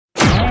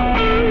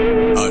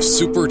a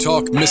Super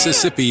Talk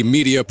Mississippi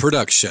media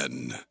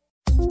production.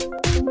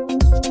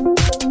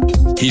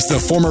 He's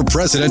the former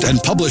president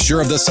and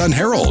publisher of the Sun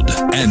Herald,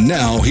 and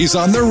now he's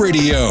on the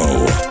radio.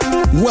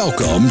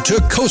 Welcome to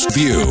Coast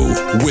View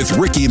with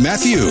Ricky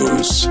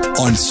Matthews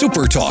on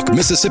Super Talk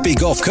Mississippi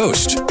Gulf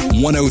Coast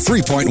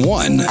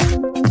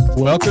 103.1.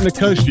 Welcome to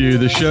Coast View,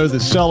 the show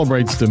that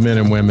celebrates the men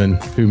and women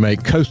who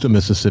make coastal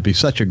Mississippi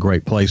such a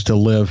great place to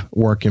live,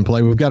 work, and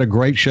play. We've got a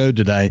great show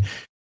today.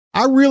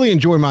 I really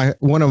enjoy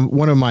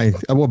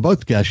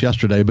both guests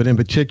yesterday, but in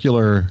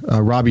particular,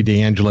 Robbie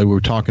D'Angelo. We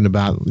were talking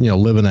about,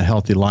 living a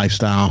healthy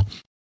lifestyle.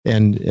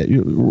 And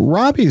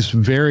Robbie's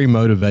very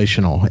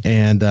motivational,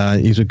 and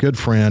he's a good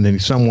friend, and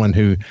he's someone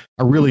who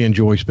I really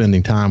enjoy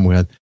spending time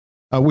with.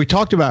 We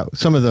talked about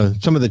some of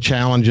the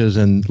challenges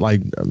and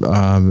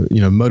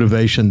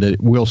motivation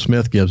that Will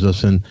Smith gives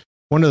us. And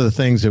one of the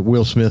things that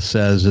Will Smith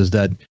says is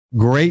that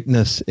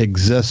greatness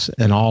exists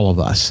in all of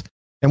us.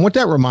 And what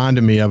that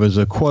reminded me of is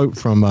a quote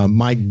from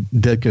Mike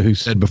Ditka, who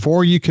said,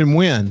 "Before you can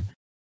win,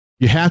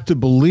 you have to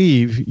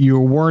believe you're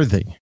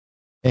worthy."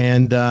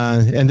 And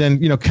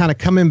then, kind of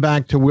coming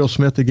back to Will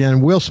Smith again,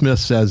 Will Smith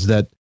says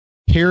that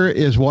here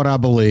is what I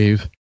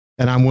believe,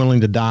 and I'm willing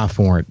to die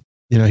for it.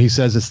 He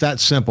says it's that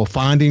simple,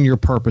 finding your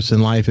purpose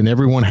in life, and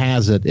everyone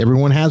has it.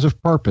 Everyone has a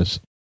purpose.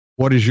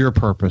 What is your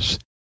purpose?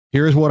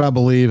 Here's what I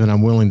believe, and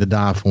I'm willing to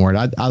die for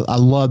it. I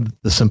love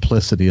the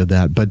simplicity of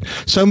that, but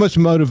so much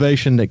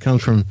motivation that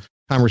comes from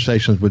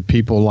conversations with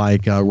people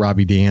like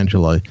Robbie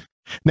D'Angelo.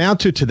 Now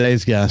to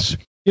today's guest.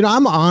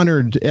 I'm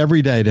honored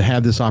every day to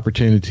have this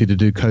opportunity to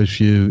do Coast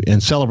View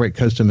and celebrate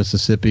coastal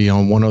Mississippi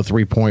on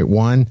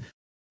 103.1.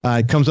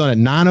 It comes on at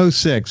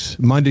 9:06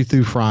 Monday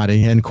through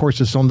Friday, and of course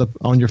it's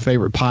on your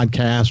favorite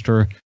podcast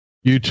or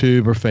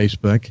YouTube or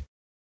Facebook.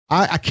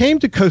 I came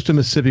to coastal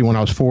Mississippi when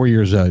I was 4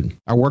 years old.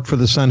 I worked for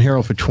the Sun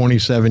Herald for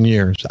 27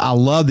 years. I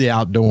love the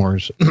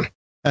outdoors,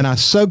 and I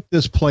soaked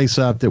this place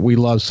up that we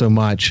love so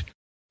much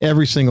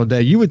every single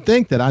day. You would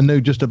think that I knew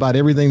just about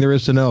everything there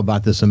is to know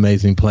about this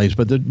amazing place,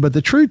 but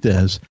the truth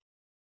is,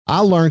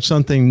 I learned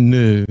something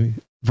new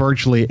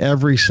virtually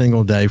every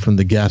single day from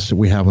the guests that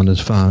we have on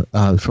this from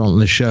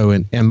the show,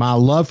 and my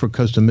love for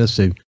coastal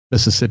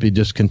Mississippi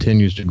just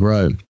continues to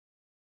grow.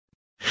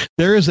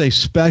 There is a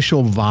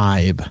special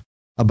vibe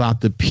about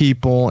the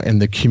people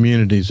and the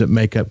communities that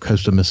make up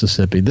coastal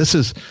Mississippi.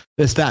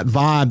 It's that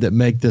vibe that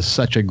make this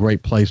such a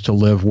great place to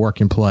live,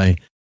 work, and play.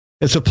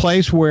 It's a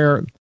place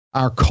where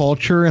our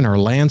culture and our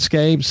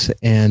landscapes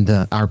and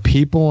our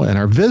people and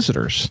our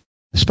visitors,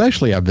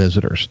 especially our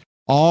visitors,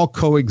 all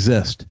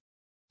coexist.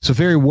 It's a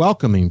very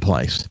welcoming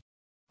place.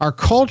 Our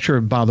culture,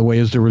 by the way,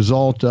 is the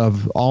result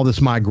of all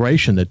this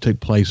migration that took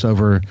place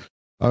over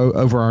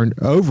our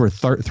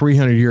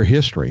 300-year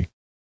history.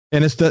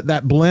 And it's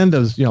that blend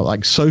of,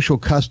 like social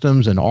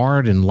customs and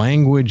art and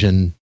language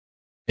and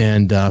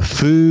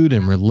food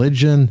and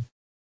religion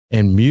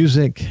and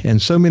music,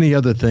 and so many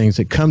other things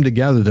that come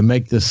together to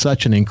make this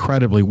such an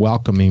incredibly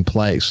welcoming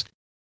place.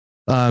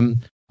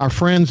 Our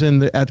friends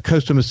at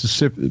Coastal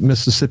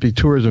Mississippi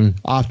Tourism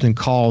often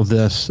call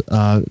this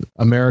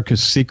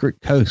America's secret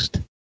coast,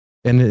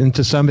 and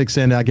to some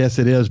extent, I guess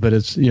it is. But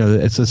it's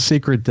a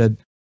secret that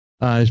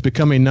is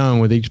becoming known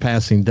with each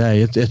passing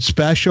day. It's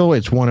special,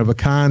 it's one of a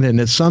kind, and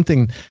it's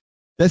something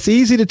that's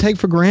easy to take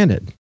for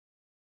granted.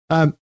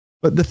 But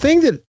the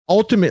thing that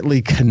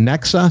ultimately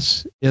connects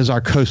us is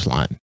our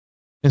coastline.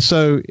 And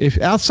so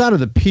if outside of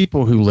the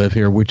people who live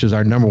here, which is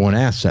our number one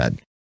asset,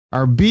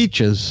 our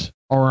beaches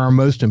are our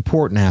most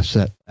important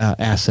asset.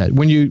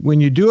 When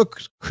you do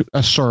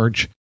a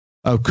search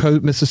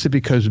of Mississippi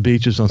coast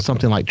beaches on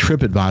something like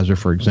TripAdvisor,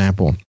 for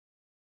example,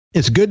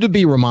 it's good to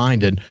be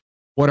reminded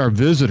what our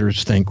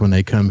visitors think when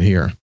they come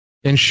here.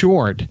 In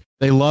short,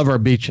 they love our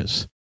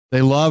beaches.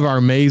 They love our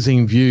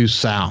amazing views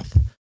south,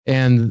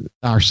 and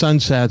our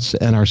sunsets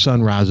and our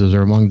sunrises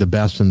are among the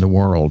best in the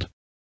world.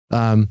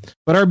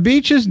 But our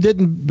beaches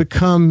didn't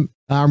become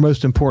our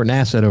most important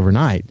asset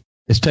overnight.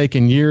 It's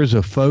taken years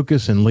of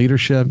focus and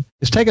leadership.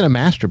 It's taken a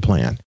master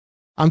plan.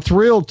 I'm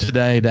thrilled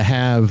today to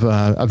have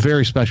a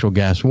very special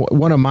guest,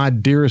 one of my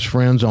dearest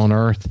friends on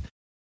earth.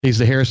 He's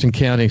the Harrison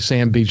County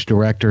Sand Beach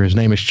Director. His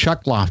name is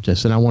Chuck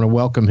Loftus, and I want to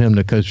welcome him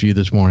to Coast View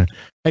this morning.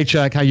 Hey,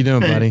 Chuck, how you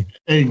doing, buddy?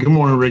 Hey, good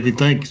morning, Ricky.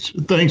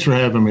 Thanks for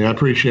having me. I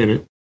appreciate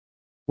it.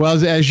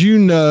 Well, as you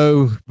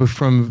know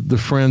from the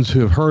friends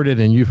who have heard it,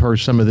 and you've heard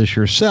some of this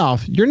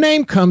yourself, your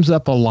name comes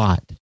up a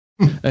lot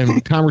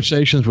in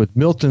conversations with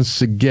Milton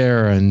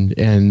Segura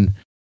and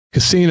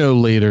casino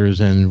leaders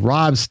and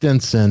Rob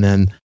Stinson,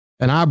 and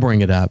I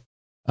bring it up.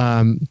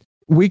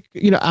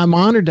 I'm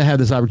honored to have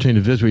this opportunity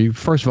to visit with you.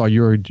 First of all,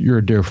 you're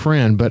a dear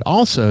friend, but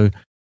also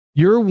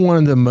you're one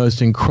of the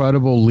most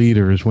incredible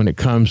leaders when it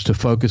comes to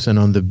focusing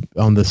on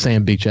the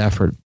Sand Beach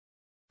effort.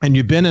 And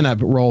you've been in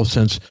that role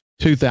since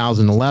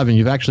 2011.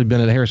 You've actually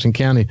been at Harrison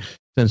County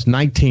since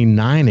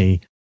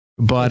 1990.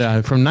 But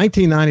from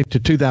 1990 to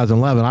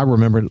 2011, I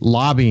remember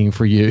lobbying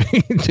for you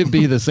to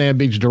be the Sand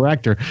Beach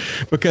Director,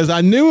 because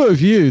I knew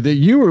of you that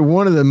you were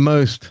one of the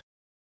most,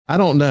 I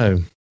don't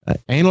know,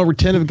 anal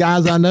retentive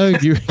guys I know,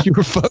 you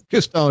were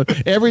focused on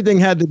everything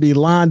had to be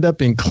lined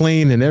up and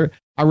clean. And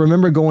I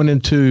remember going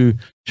into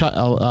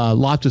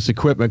Loftus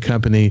Equipment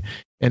Company,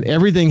 and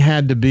everything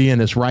had to be in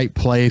its right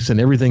place,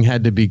 and everything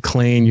had to be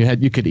clean.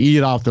 You could eat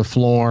it off the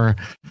floor.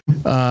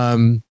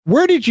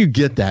 Where did you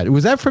get that?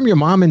 Was that from your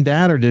mom and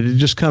dad, or did it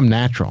just come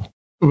natural?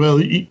 Well,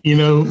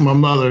 my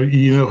mother,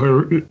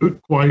 her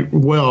quite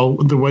well,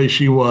 the way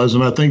she was.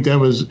 And I think that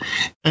was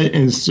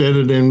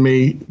instilled in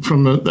me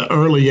from the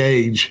early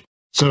age.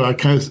 So I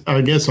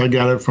guess I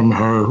got it from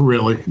her,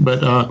 really.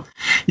 But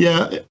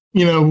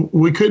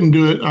we couldn't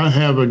do it. I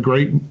have a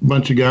great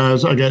bunch of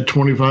guys. I got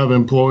 25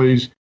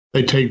 employees.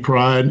 They take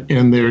pride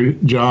in their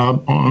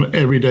job on an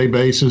everyday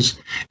basis,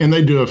 and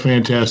they do a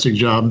fantastic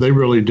job. They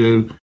really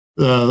do.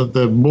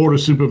 The Board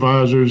of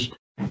Supervisors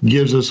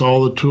gives us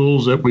all the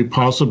tools that we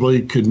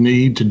possibly could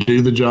need to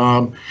do the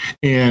job,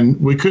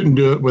 and we couldn't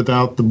do it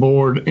without the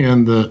board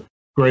and the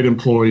great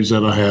employees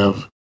that I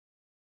have.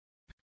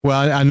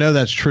 Well, I know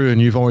that's true, and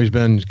you've always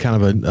been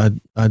kind of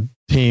a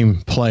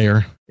team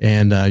player,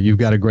 and you've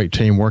got a great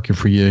team working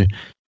for you.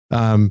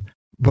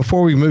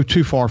 Before we move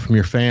too far from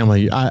your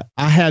family, I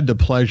had the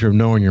pleasure of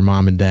knowing your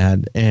mom and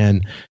dad,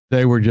 and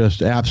they were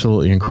just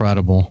absolutely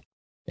incredible.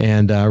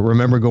 And I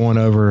remember going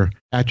over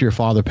after your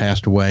father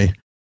passed away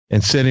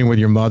and sitting with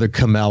your mother,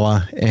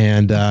 Camilla,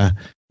 and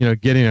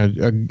getting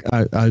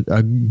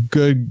a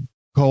good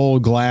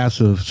cold glass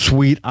of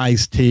sweet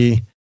iced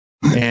tea,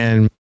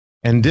 and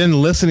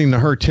then listening to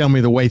her tell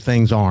me the way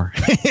things are.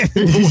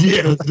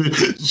 Yeah,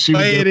 the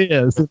way it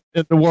is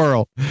in the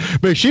world.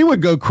 But she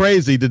would go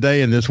crazy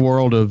today in this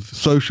world of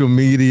social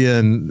media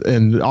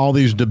and all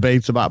these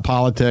debates about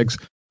politics.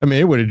 I mean,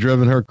 it would have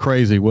driven her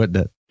crazy,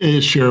 wouldn't it?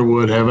 It sure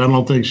would have. I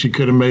don't think she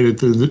could have made it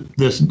through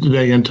this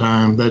day and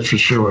time. That's for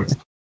sure.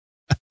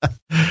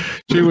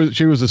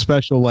 She was a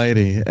special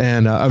lady,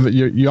 and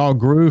you all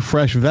grew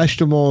fresh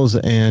vegetables,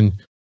 and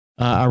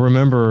I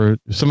remember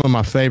some of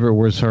my favorite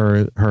was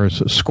her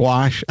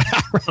squash.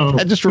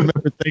 I just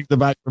remember things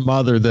about your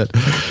mother that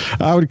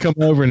I would come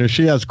over, and if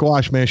she had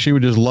squash, man, she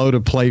would just load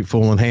a plate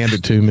full and hand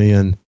it to me.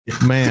 And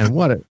man,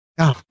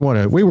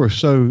 we were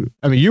so.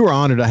 I mean, you were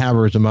honored to have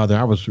her as a mother.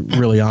 I was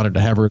really honored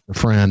to have her as a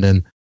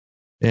friend,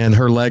 and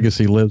her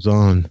legacy lives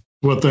on.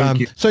 Well, thank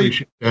you.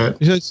 Appreciate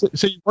that.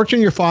 So you worked in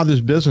your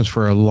father's business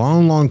for a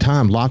long, long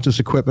time, Loftus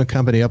Equipment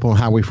Company up on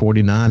Highway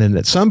 49. And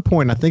at some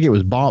point, I think it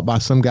was bought by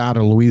some guy out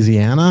of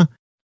Louisiana,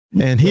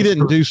 and he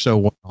didn't do so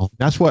well.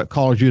 That's what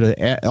caused you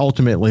to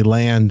ultimately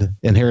land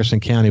in Harrison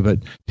County. But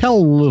tell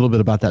a little bit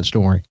about that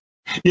story.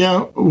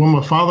 Yeah, well,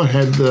 my father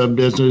had the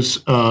business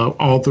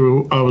all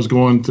through. I was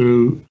growing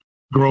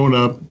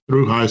up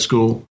through high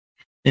school.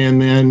 And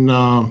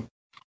then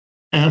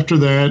after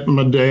that,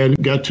 my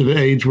dad got to the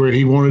age where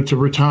he wanted to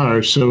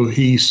retire. So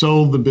he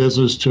sold the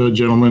business to a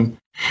gentleman,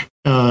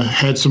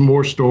 had some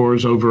more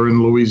stores over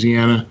in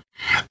Louisiana.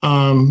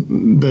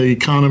 The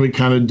economy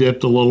kind of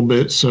dipped a little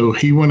bit, so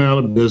he went out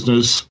of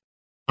business.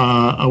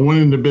 I went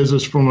into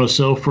business for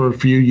myself for a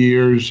few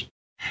years.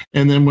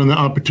 And then when the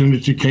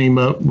opportunity came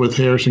up with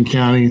Harrison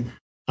County,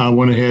 I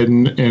went ahead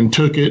and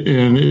took it,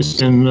 and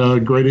it's been a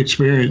great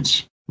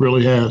experience.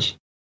 Really has.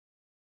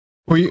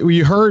 Well,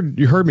 you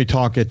heard me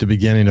talk at the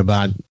beginning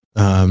about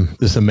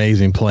this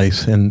amazing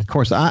place, and of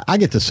course, I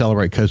get to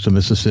celebrate coastal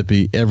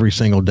Mississippi every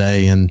single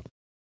day, and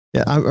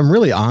I'm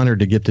really honored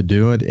to get to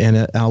do it,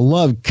 and I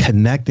love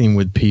connecting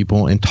with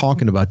people and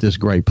talking about this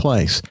great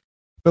place.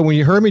 But when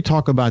you heard me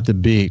talk about the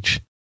beach,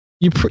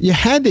 you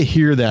had to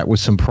hear that with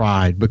some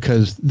pride,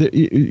 because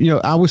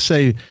I would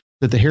say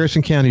that the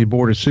Harrison County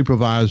Board of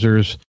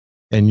Supervisors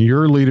and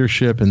your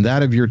leadership and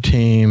that of your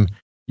team,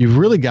 you've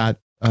really got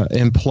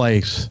in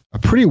place a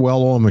pretty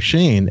well-oiled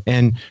machine.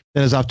 And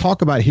as I've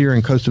talked about here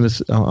in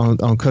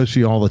on Coast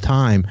View all the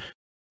time,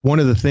 one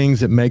of the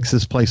things that makes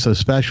this place so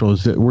special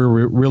is that we're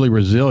really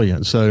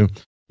resilient. So,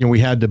 we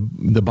had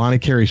the Bonnie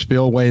Carey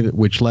spillway,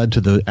 which led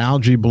to the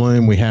algae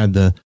bloom. We had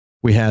the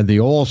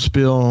oil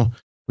spill.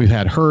 We've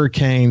had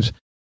hurricanes.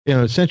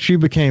 Since you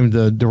became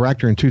the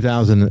director in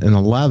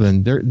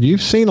 2011,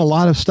 you've seen a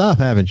lot of stuff,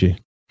 haven't you?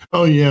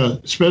 Oh, yeah,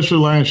 especially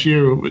last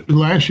year.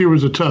 Last year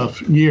was a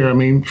tough year. I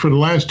mean, for the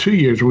last 2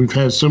 years, we've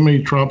had so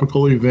many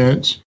tropical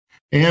events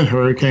and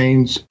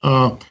hurricanes.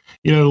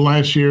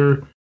 Last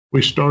year,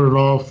 we started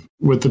off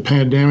with the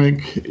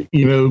pandemic.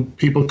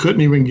 People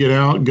couldn't even get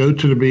out, go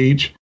to the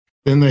beach.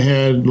 Then they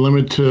had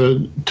limit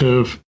to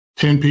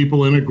 10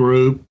 people in a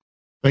group.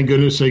 Thank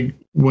goodness they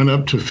went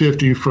up to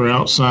 50 for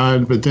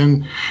outside. But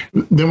then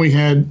we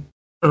had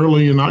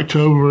early in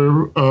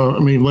October,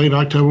 late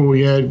October,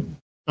 we had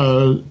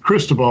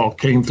Cristobal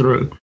came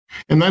through,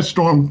 and that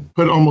storm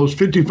put almost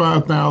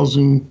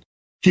 55,000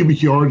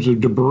 cubic yards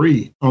of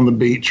debris on the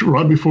beach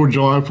right before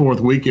July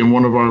 4th weekend,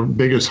 one of our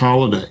biggest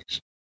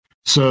holidays.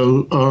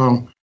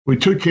 So we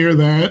took care of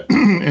that,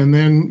 and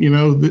then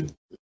the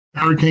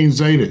Hurricane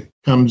Zeta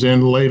comes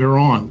in later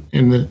on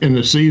in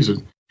the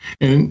season,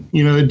 and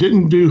it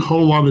didn't do a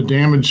whole lot of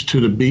damage to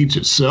the beach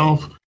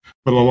itself,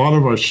 but a lot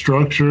of our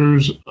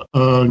structures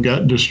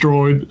got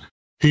destroyed,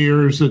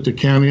 piers that the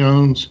county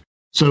owns.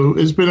 So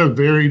it's been a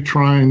very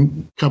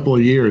trying couple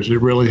of years.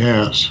 It really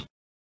has.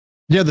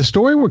 Yeah, the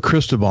story with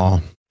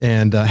Cristobal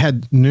and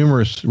had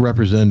numerous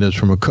representatives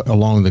from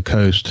along the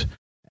coast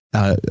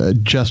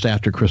just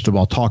after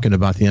Cristobal talking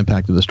about the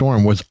impact of the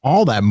storm was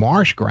all that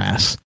marsh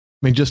grass.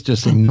 I mean, just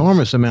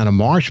enormous amount of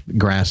marsh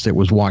grass that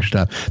was washed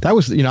up. That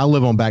was, I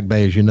live on Back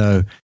Bay, as you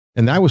know,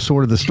 and that was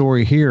sort of the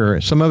story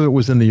here. Some of it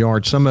was in the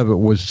yard, some of it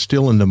was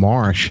still in the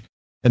marsh.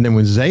 And then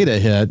when Zeta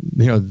hit,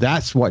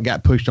 that's what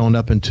got pushed on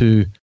up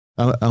into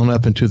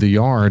the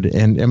yard.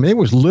 And I mean, it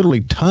was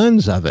literally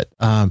tons of it.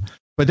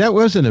 But that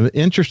was an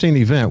interesting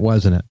event,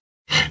 wasn't it?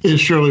 It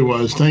surely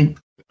was. The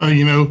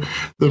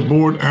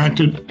board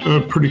acted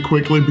pretty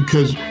quickly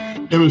because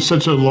it was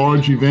such a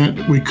large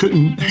event. We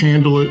couldn't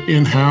handle it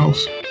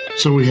in-house.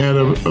 So we had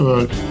a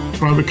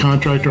private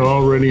contractor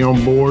already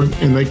on board,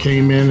 and they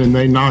came in and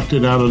they knocked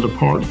it out of the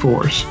park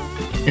for us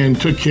and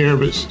took care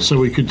of it so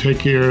we could take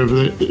care of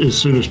it as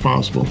soon as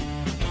possible.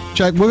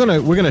 Chuck, we're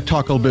gonna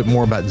talk a little bit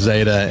more about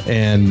Zeta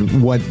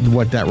and what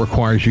that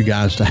requires you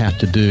guys to have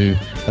to do.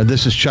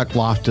 This is Chuck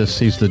Loftus.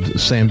 He's the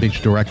Sand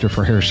Beach director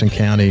for Harrison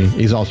County.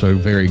 He's also a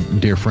very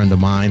dear friend of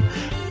mine.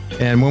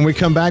 And when we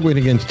come back, we're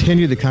going to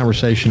continue the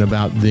conversation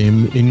about the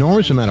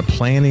enormous amount of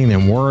planning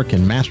and work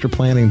and master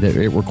planning that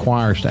it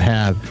requires to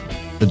have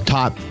the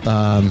top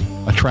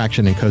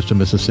attraction in coastal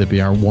Mississippi,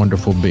 our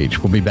wonderful beach.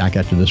 We'll be back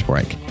after this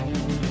break.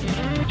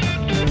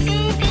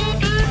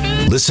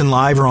 Listen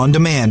live or on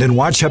demand and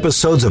watch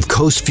episodes of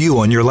Coast View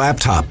on your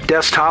laptop,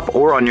 desktop,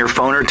 or on your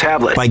phone or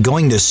tablet by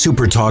going to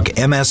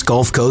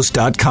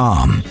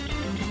supertalkmsgulfcoast.com.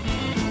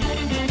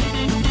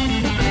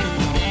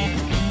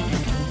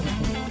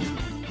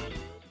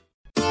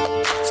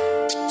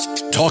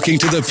 Talking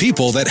to the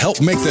people that help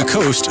make the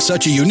coast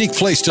such a unique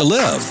place to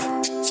live.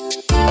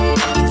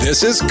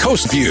 This is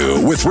Coast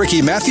View with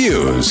Ricky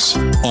Matthews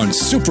on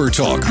Super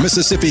Talk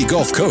Mississippi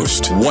Gulf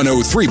Coast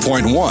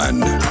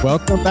 103.1.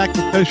 Welcome back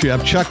to Coast View. I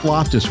have Chuck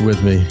Loftus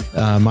with me,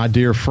 my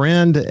dear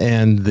friend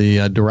and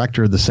the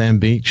director of the Sand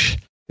Beach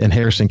in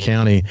Harrison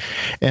County.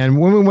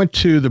 And when we went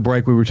to the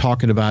break, we were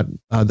talking about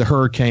the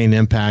hurricane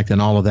impact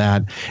and all of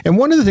that. And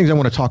one of the things I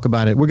want to talk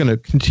about, we're going to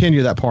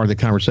continue that part of the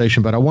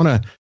conversation, but I want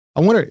to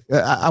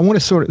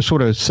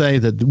sort of say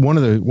that one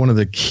of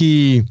the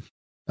key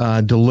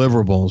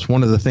deliverables,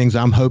 one of the things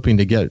I'm hoping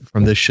to get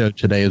from this show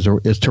today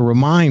is to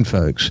remind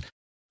folks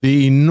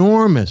the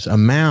enormous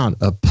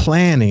amount of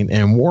planning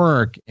and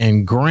work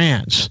and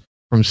grants,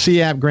 from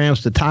CAP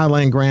grants to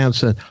Thailand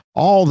grants, and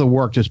all the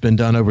work that's been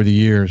done over the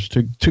years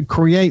to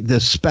create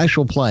this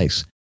special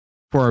place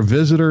for our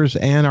visitors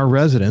and our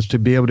residents to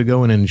be able to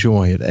go and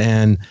enjoy it.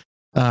 And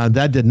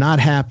that did not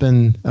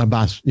happen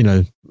by just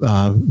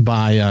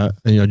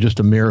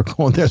a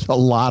miracle. And there's a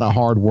lot of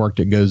hard work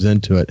that goes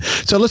into it.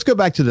 So let's go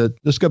back to the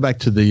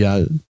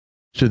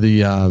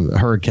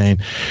hurricane.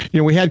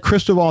 We had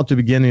Cristobal at the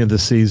beginning of the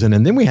season,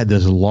 and then we had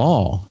this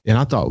lull. And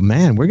I thought,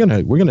 man, we're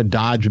gonna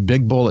dodge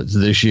big bullets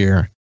this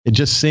year. It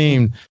just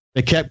seemed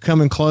they kept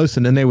coming close,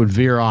 and then they would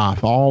veer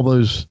off. All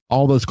those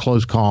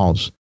close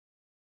calls.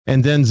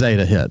 And then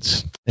Zeta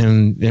hits,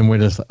 and we're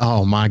just,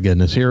 oh my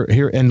goodness, here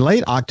in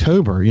late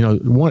October,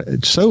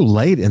 it's so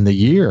late in the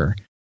year,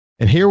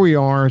 and here we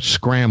are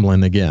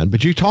scrambling again.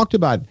 But you talked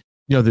about,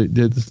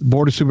 the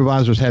Board of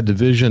Supervisors had the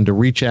vision to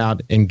reach out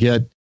and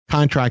get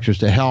contractors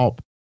to help,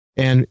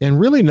 and in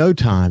really no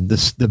time,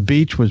 the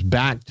beach was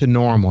back to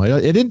normal.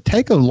 It didn't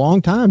take a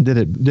long time, did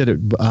it,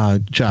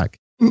 Chuck?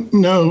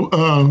 No,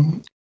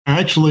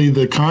 actually,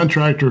 the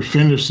contractor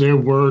finished their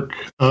work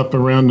up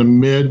around the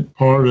mid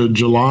part of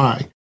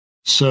July.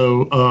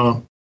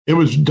 So it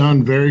was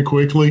done very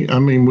quickly. I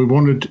mean,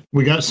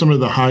 we got some of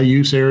the high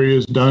use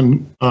areas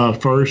done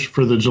first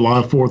for the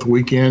July 4th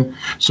weekend,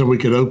 so we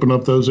could open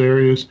up those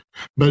areas.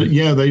 But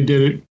yeah, they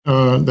did it.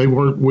 They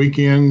worked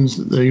weekends.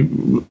 They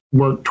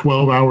worked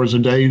 12 hours a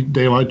day,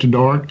 daylight to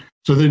dark.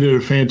 So they did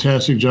a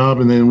fantastic job.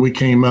 And then we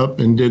came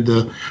up and did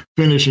the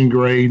finish and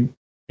grade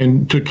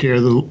and took care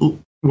of the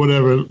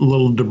whatever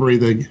little debris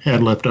they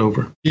had left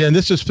over. Yeah, and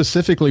this is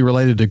specifically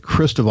related to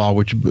Cristobal,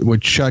 which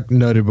Chuck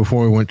noted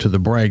before we went to the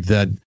break,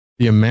 that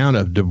the amount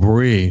of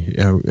debris,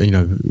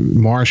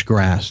 marsh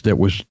grass that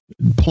was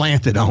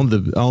planted on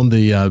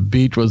the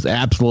beach was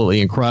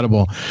absolutely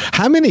incredible.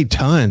 How many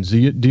tons? Do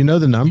you know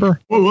the number?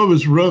 Well, it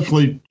was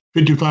roughly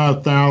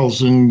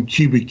 55,000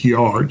 cubic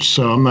yards.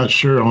 So I'm not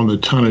sure on the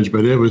tonnage,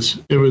 but it was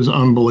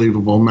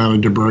unbelievable amount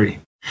of debris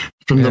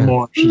from the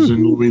marshes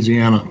in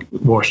Louisiana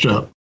washed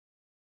up.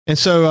 And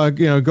so,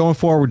 going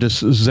forward, this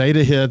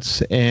Zeta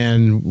hits,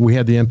 and we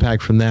had the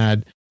impact from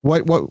that.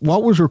 What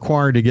was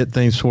required to get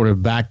things sort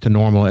of back to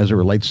normal as it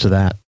relates to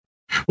that?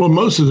 Well,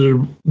 most of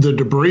the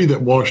debris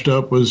that washed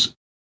up was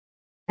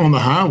on the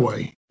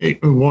highway.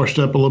 It washed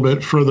up a little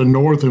bit further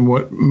north than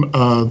what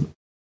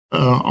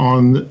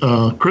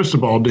on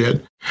Cristobal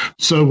did.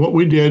 So what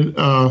we did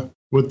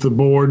with the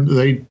board,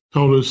 they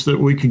told us that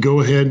we could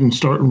go ahead and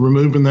start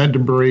removing that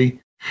debris.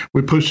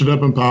 We pushed it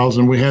up in piles,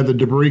 and we had the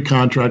debris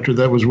contractor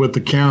that was with the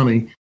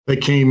county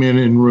that came in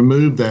and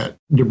removed that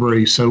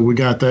debris. So we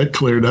got that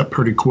cleared up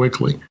pretty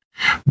quickly.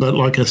 But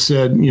like I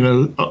said,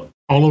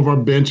 all of our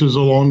benches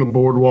along the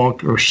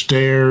boardwalk, or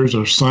stairs,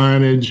 or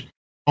signage,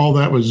 all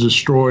that was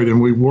destroyed, and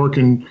we're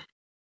working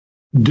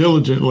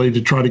diligently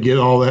to try to get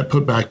all that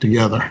put back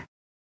together.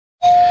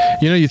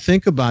 You know, you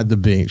think about the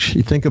beach,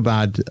 you think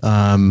about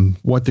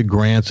what the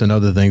grants and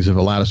other things have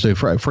allowed us to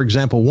do. For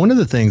example, one of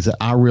the things that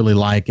I really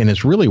like, and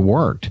it's really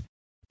worked,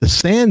 the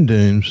sand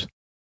dunes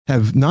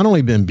have not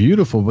only been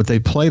beautiful, but they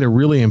played a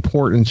really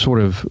important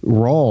sort of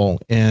role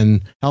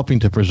in helping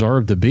to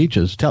preserve the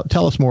beaches.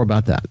 Tell us more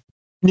about that.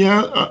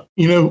 Yeah,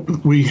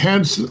 we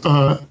had,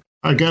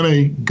 I got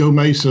a Go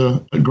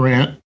Mesa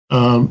grant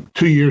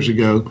 2 years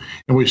ago,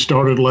 and we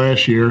started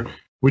last year.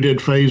 We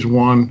did phase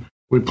 1.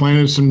 We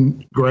planted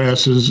some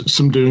grasses,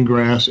 some dune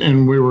grass,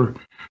 and we were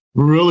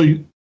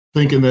really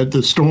thinking that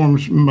the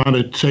storms might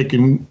have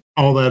taken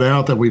all that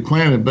out that we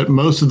planted, but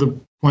most of the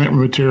plant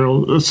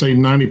material, let's say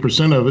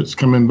 90% of it's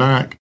coming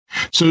back.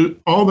 So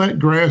all that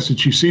grass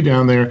that you see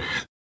down there,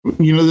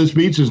 this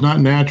beach is not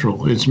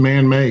natural. It's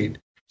man-made.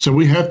 So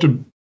we have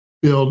to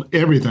build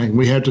everything.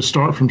 We have to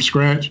start from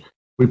scratch.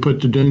 We put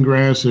the dune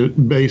grass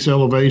at base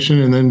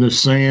elevation, and then the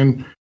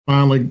sand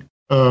finally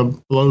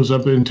blows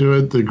up into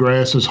it. The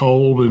grass is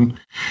hold, and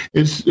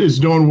it's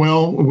doing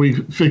well. We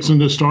fixing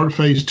to start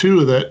phase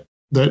 2 of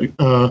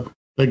that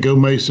Go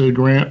Mesa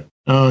grant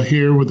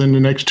here within the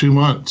next 2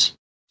 months.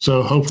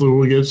 So hopefully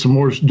we'll get some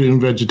more dune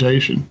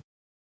vegetation.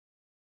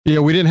 Yeah,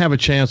 we didn't have a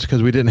chance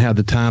because we didn't have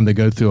the time to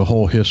go through a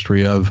whole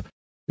history of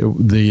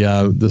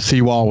the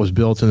seawall was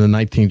built in the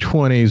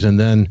 1920s, and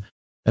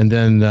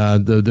then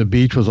the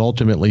beach was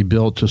ultimately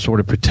built to sort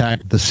of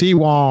protect the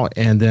seawall,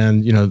 and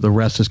then the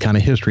rest is kind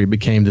of history. It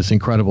became this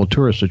incredible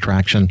tourist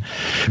attraction.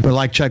 But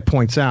like Chuck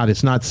points out,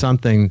 it's not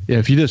something,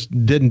 if you just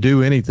didn't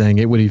do anything,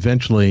 it would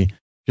eventually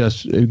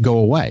just go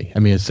away. I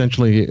mean,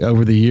 essentially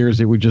over the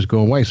years it would just go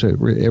away. So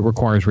it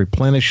requires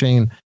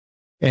replenishing,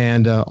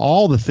 and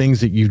all the things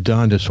that you've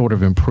done to sort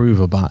of improve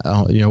about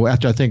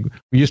after, I think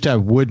we used to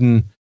have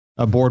wooden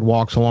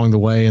boardwalks along the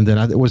way, and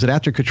then was it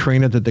after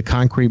Katrina that the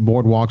concrete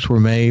boardwalks were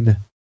made?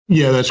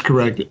 Yeah, that's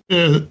correct.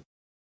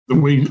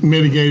 We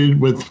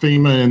mitigated with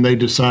FEMA, and they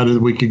decided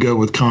we could go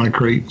with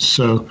concrete.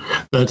 So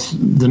that's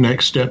the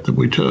next step that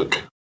we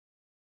took.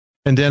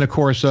 And then, of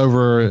course,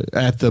 over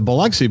at the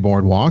Biloxi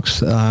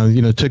boardwalks,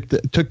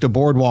 took the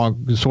boardwalk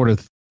sort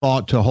of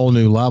thought to a whole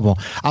new level.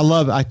 I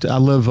live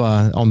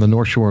on the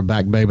North Shore of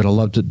Back Bay, but I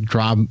love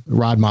to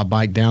ride my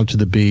bike down to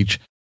the beach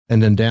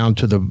and then down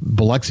to the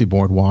Biloxi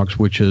boardwalks,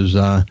 which is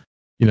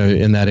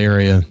in that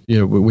area,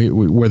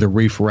 where the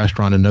Reef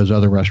Restaurant and those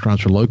other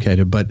restaurants are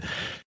located. But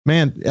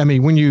man, I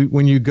mean, when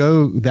you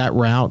go that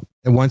route,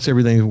 and once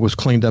everything was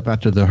cleaned up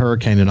after the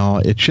hurricane and all,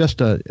 it's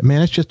just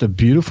a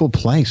beautiful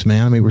place,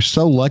 man. I mean, we're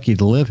so lucky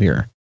to live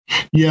here.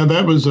 Yeah,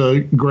 that was a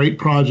great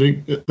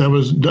project. That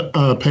was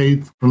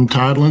paid from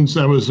Tidelands.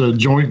 That was a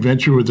joint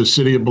venture with the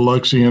city of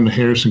Biloxi and the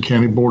Harrison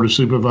County Board of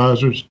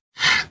Supervisors.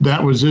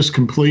 That was just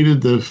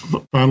completed, the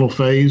final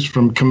phase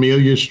from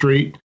Camellia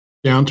Street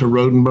down to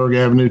Rodenberg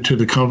Avenue to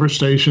the Comfort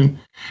Station.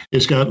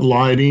 It's got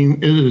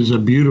lighting. It is a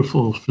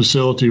beautiful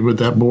facility with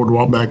that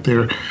boardwalk back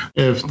there.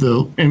 If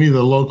any of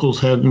the locals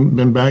hadn't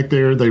been back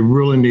there, they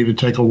really need to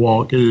take a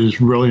walk. It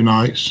is really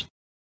nice.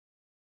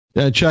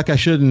 Chuck, I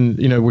shouldn't,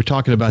 we're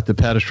talking about the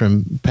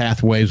pedestrian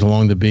pathways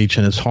along the beach,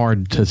 and it's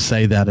hard to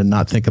say that and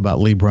not think about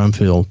Lee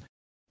Brumfield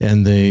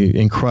and the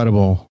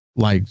incredibly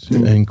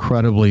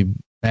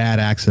bad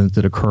accident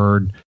that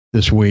occurred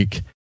this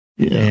week.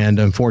 Yeah. And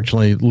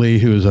unfortunately, Lee,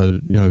 who is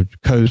a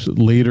Coast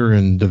leader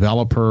and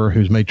developer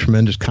who's made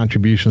tremendous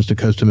contributions to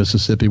Coast of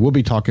Mississippi, we'll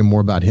be talking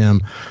more about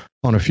him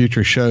on a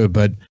future show.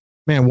 But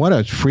man, what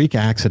a freak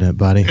accident,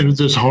 buddy! It was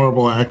this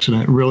horrible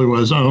accident. It really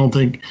was. I don't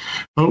think,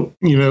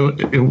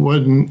 it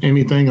wasn't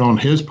anything on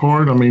his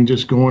part. I mean,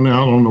 just going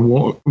out on the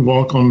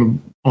walk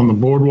on the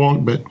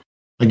boardwalk. But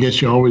I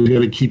guess you always got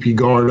to keep your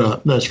guard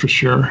up. That's for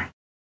sure.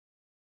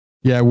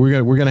 Yeah,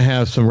 we're gonna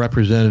have some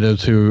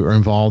representatives who are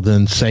involved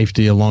in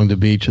safety along the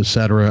beach, et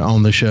cetera,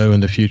 on the show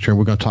in the future.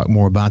 We're gonna talk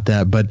more about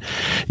that. But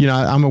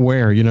I'm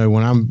aware.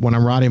 When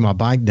I'm riding my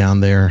bike down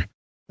there,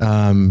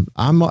 I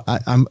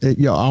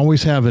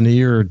always have an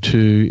ear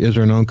to, is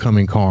there an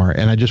oncoming car,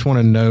 and I just want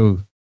to know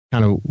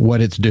kind of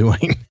what it's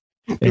doing,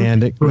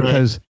 and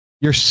because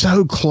you're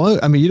so close.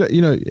 I mean,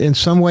 in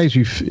some ways,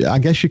 I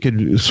guess you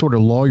could sort of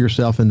lull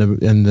yourself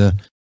into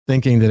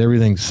thinking that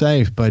everything's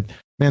safe, but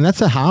man,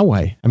 that's a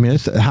highway. I mean,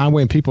 it's a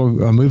highway and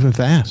people are moving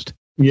fast.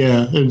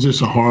 Yeah, it was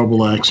just a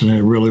horrible accident.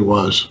 It really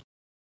was.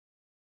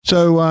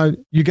 So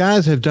you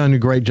guys have done a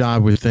great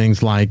job with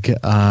things like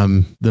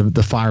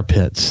the fire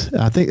pits.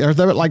 I think, are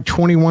there like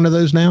 21 of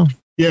those now?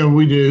 Yeah,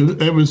 we do.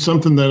 It was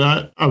something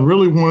that I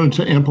really wanted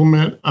to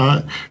implement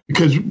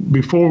because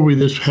before we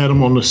just had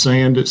them on the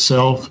sand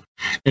itself.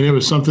 And it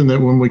was something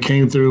that when we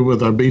came through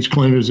with our beach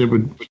cleaners, it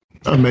would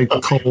make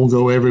the coal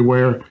go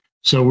everywhere.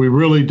 So we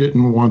really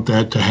didn't want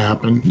that to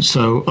happen.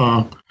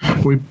 So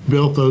we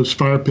built those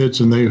fire pits,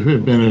 and they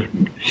have been a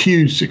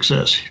huge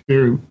success,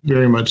 very,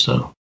 very much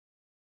so.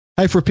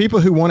 Hey, for people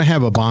who want to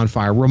have a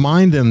bonfire,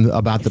 remind them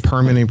about the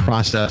permitting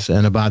process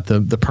and about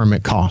the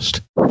permit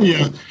cost.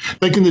 Yeah,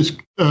 they can just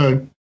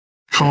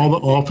call the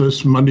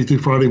office Monday through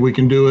Friday. We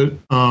can do it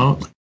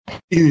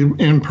either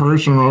in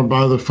person or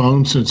by the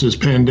phone. Since this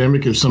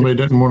pandemic, if somebody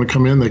doesn't want to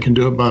come in, they can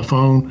do it by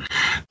phone.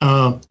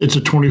 It's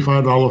a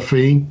 $25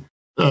 fee,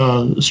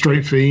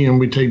 straight fee, and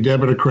we take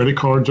debit or credit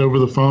cards over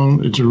the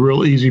phone. It's a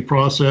real easy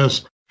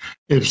process.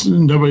 If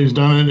nobody's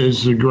done it,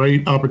 it's a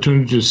great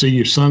opportunity to see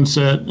your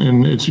sunset,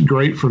 and it's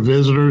great for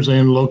visitors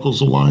and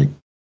locals alike.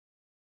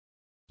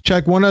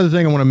 Chuck, one other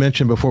thing I want to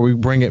mention before we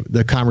bring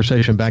the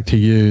conversation back to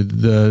you,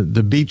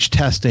 the beach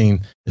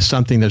testing is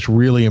something that's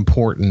really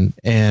important,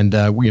 and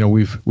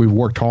we've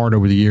worked hard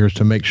over the years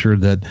to make sure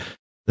that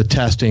the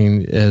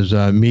testing is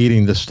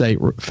meeting the state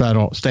and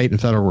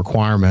federal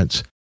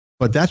requirements.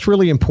 But that's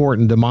really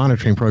important. The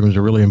monitoring program is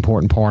a really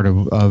important part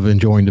of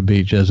enjoying the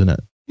beach, isn't it?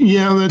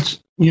 Yeah, that's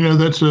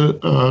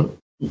a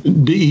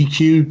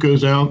DEQ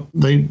goes out.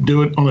 They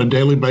do it on a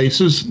daily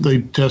basis.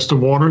 They test the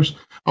waters.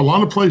 A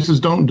lot of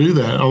places don't do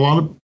that. A lot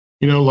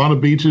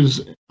of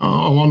beaches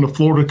along the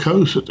Florida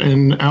coast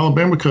and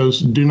Alabama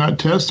coast do not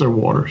test their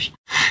waters.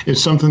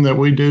 It's something that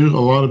we do. A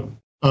lot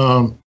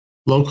of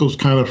locals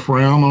kind of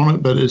frown on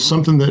it, but it's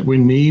something that we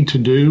need to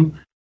do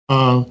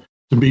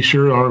to be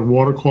sure our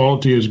water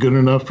quality is good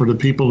enough for the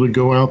people to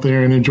go out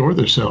there and enjoy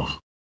themselves.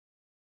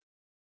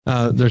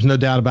 There's no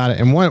doubt about it.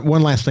 And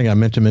one last thing I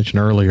meant to mention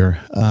earlier,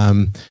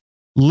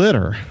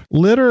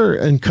 litter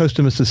in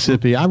coastal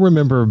Mississippi, I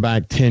remember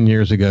back 10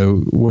 years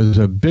ago, was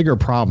a bigger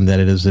problem than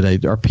it is today.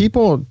 Are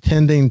people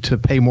tending to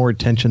pay more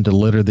attention to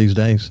litter these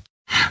days?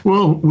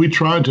 Well, we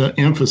tried to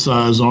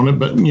emphasize on it,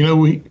 but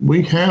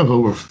we have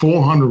over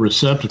 400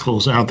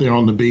 receptacles out there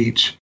on the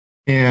beach,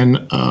 and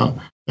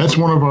that's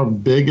one of our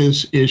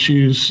biggest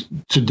issues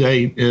to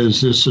date.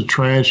 Is this a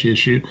trash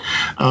issue?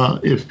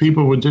 If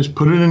people would just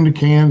put it into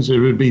cans, it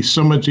would be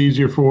so much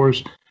easier for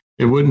us.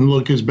 It wouldn't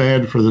look as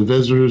bad for the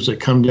visitors that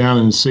come down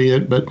and see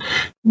it, but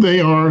they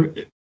are,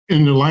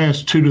 in the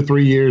last 2 to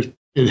 3 years,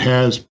 it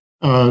has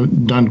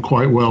done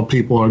quite well.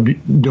 People are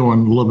doing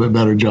a little bit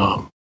better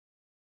job.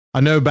 I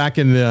know back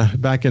in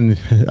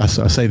I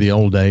say the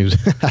old days,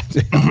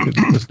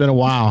 it's been a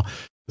while.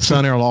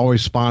 Sun Herald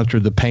always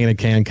sponsored the Paint a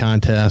Can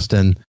contest,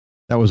 and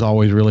that was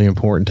always really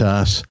important to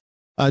us.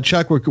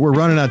 Chuck, we're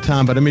running out of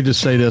time, but let me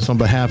just say this on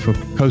behalf of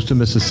coastal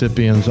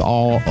Mississippians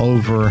all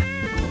over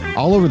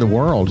the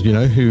world,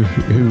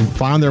 who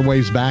find their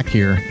ways back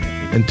here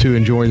and to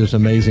enjoy this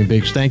amazing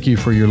beach. Thank you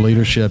for your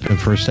leadership and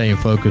for staying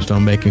focused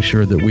on making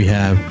sure that we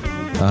have,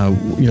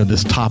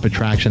 this top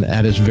attraction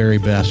at its very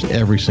best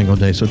every single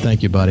day. So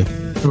thank you, buddy.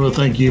 Well,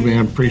 thank you,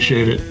 man.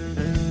 Appreciate it.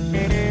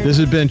 This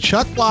has been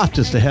Chuck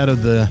Loftus, the head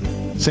of the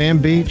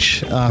Sand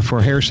Beach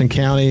for Harrison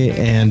County,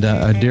 and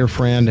a dear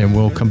friend. And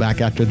we'll come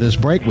back after this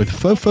break with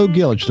Fofo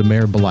Gillich, the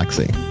mayor of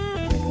Biloxi.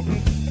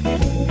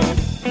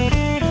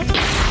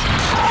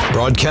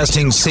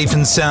 Broadcasting safe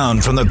and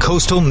sound from the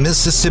coastal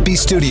Mississippi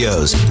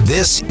studios,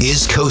 this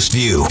is Coast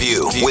View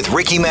with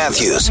Ricky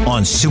Matthews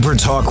on Super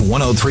Talk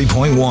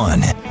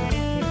 103.1.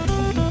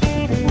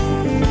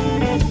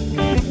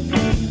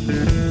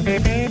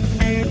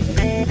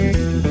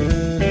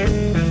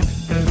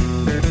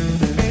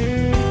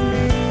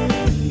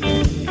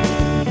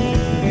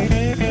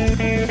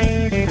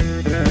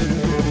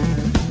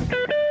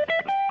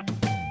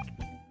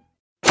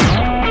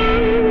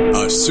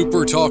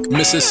 Super Talk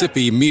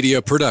Mississippi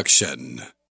media production.